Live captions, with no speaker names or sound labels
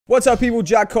What's up, people?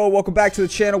 JackCole. Welcome back to the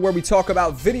channel where we talk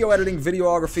about video editing,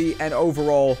 videography, and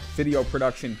overall video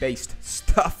production based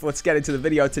stuff. Let's get into the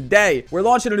video today. We're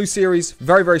launching a new series.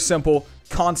 Very simple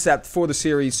concept for the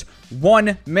series.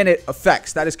 1 minute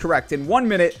effects. That is correct. In 1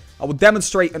 minute, I will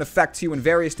demonstrate an effect to you in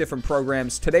various different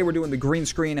programs. Today, we're doing the green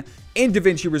screen in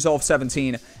DaVinci Resolve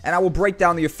 17, and I will break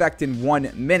down the effect in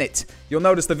 1 minute. You'll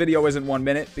notice the video isn't 1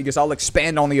 minute because I'll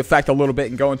expand on the effect a little bit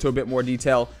and go into a bit more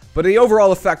detail. But the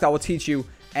overall effect I will teach you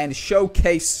and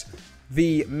showcase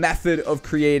the method of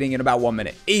creating in about 1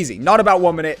 minute. Easy. Not about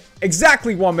 1 minute.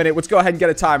 Exactly 1 minute. Let's go ahead and get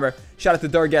a timer. Shout out to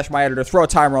Durgesh, my editor. Throw a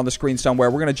timer on the screen somewhere.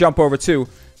 We're going to jump over to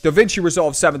DaVinci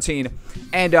Resolve 17,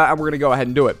 and we're going to go ahead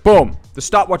and do it. Boom. The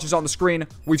stopwatch is on the screen.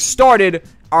 We've started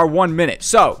our 1 minute.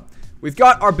 So, we've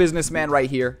got our businessman right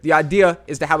here. The idea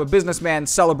is to have a businessman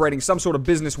celebrating some sort of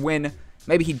business win.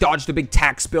 Maybe he dodged a big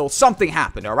tax bill. Something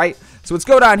happened, all right? So, let's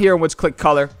go down here and let's click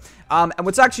color. And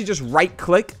let's actually just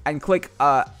right-click and click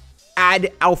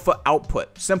Add Alpha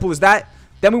Output. Simple as that.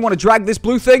 Then we want to drag this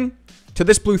blue thing to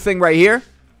this blue thing right here.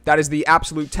 That is the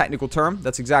absolute technical term.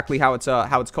 That's exactly how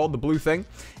it's called, the blue thing.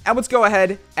 And let's go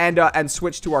ahead and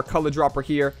switch to our color dropper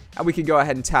here, and we can go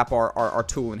ahead and tap our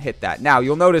tool and hit that. Now,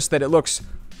 you'll notice that it looks,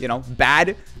 you know,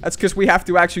 bad. That's because we have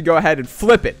to actually go ahead and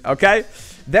flip it, okay?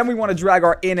 Then we want to drag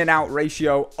our in and out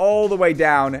ratio all the way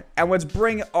down, and let's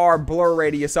bring our blur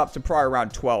radius up to probably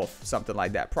around 12, something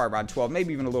like that. Probably around 12,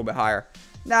 maybe even a little bit higher.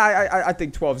 Nah, I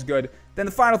think 12 is good. Then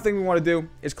the final thing we want to do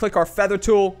is click our feather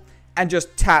tool and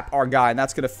just tap our guy, and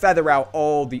that's going to feather out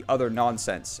all the other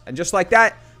nonsense. And just like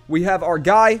that, we have our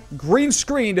guy green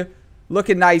screened,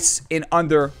 looking nice in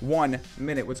under 1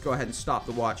 minute. Let's go ahead and stop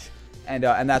the watch, and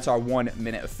that's our 1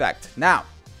 minute effect. Now,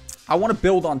 I want to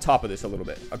build on top of this a little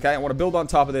bit, okay? I want to build on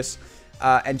top of this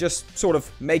and just sort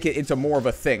of make it into more of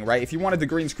a thing, right? If you wanted the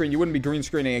green screen, you wouldn't be green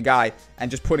screening a guy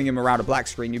and just putting him around a black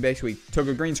screen. You basically took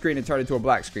a green screen and turned it to a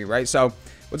black screen, right? So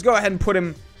let's go ahead and put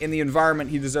him in the environment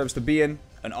he deserves to be in,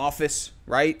 an office,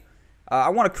 right? I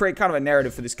want to create kind of a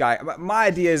narrative for this guy. My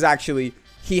idea is actually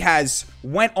he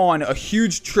went on a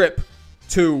huge trip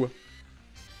to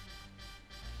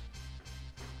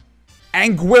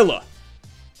Anguilla.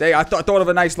 I thought of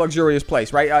a nice luxurious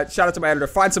place, right? Shout out to my editor.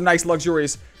 Find some nice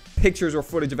luxurious pictures or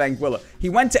footage of Anguilla. He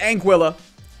went to Anguilla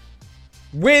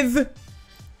with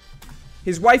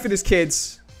his wife and his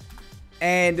kids,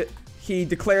 and he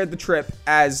declared the trip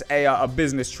as a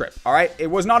business trip. All right, it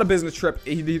was not a business trip.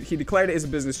 He declared it as a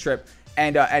business trip,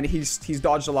 and he's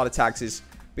dodged a lot of taxes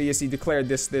because he declared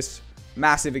this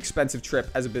massive expensive trip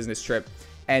as a business trip,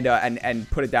 and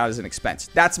put it down as an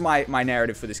expense. That's my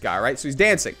narrative for this guy. All right, so he's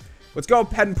dancing. Let's go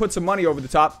ahead and put some money over the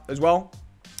top as well,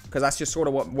 because that's just sort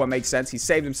of what makes sense. He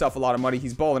saved himself a lot of money.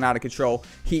 He's balling out of control.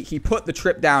 He put the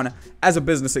trip down as a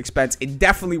business expense. It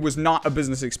definitely was not a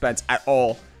business expense at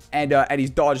all. And he's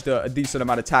dodged a decent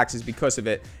amount of taxes because of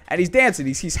it. And he's dancing.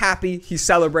 He's happy. He's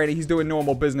celebrating. He's doing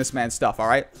normal businessman stuff, all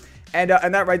right? And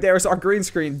that right there is our green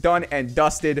screen done and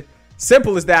dusted.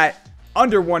 Simple as that.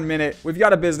 Under 1 minute. We've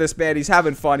got a businessman. He's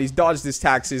having fun. He's dodged his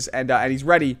taxes. And he's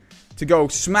ready to go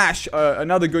smash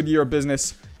another good year of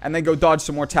business, and then go dodge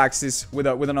some more taxes with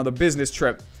another business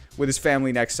trip with his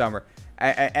family next summer.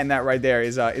 And that right there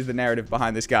is the narrative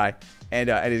behind this guy and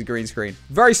his green screen.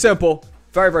 Very simple.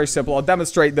 Very simple. I'll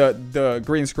demonstrate the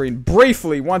green screen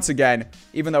briefly once again,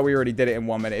 even though we already did it in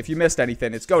 1 minute. If you missed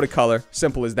anything, it's go to color.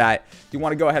 Simple as that. You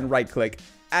want to go ahead and right-click,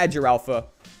 add your alpha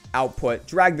output,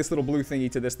 drag this little blue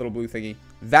thingy to this little blue thingy.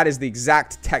 That is the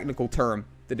exact technical term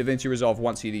the DaVinci Resolve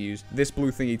wants you to use. This blue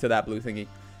thingy to that blue thingy.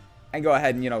 And go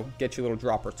ahead and, you know, get your little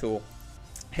dropper tool.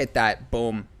 Hit that.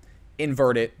 Boom.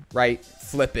 Invert it. Right.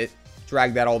 Flip it.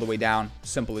 Drag that all the way down.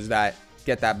 Simple as that.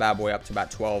 Get that bad boy up to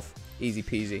about 12. Easy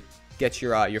peasy. Get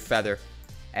your feather.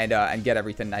 And get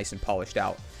everything nice and polished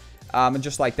out. And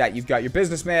just like that, you've got your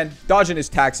businessman dodging his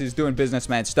taxes, doing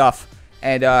businessman stuff.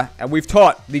 And we've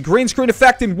taught the green screen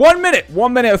effect in 1 minute.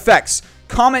 1 minute effects.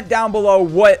 Comment down below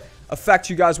what effect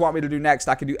you guys want me to do next.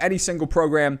 I can do any single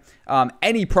program,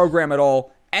 any program at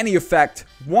all, any effect.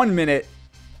 1 minute,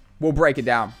 we'll break it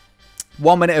down.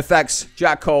 1 minute effects,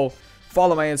 JackCole.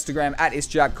 Follow my Instagram at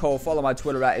ItsJackCole. Follow my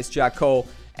Twitter at ItsJackCole.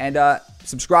 And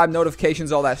subscribe,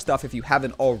 notifications, all that stuff if you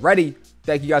haven't already.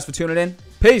 Thank you guys for tuning in.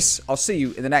 Peace. I'll see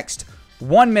you in the next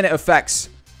 1 minute effects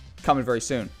coming very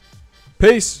soon.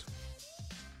 Peace.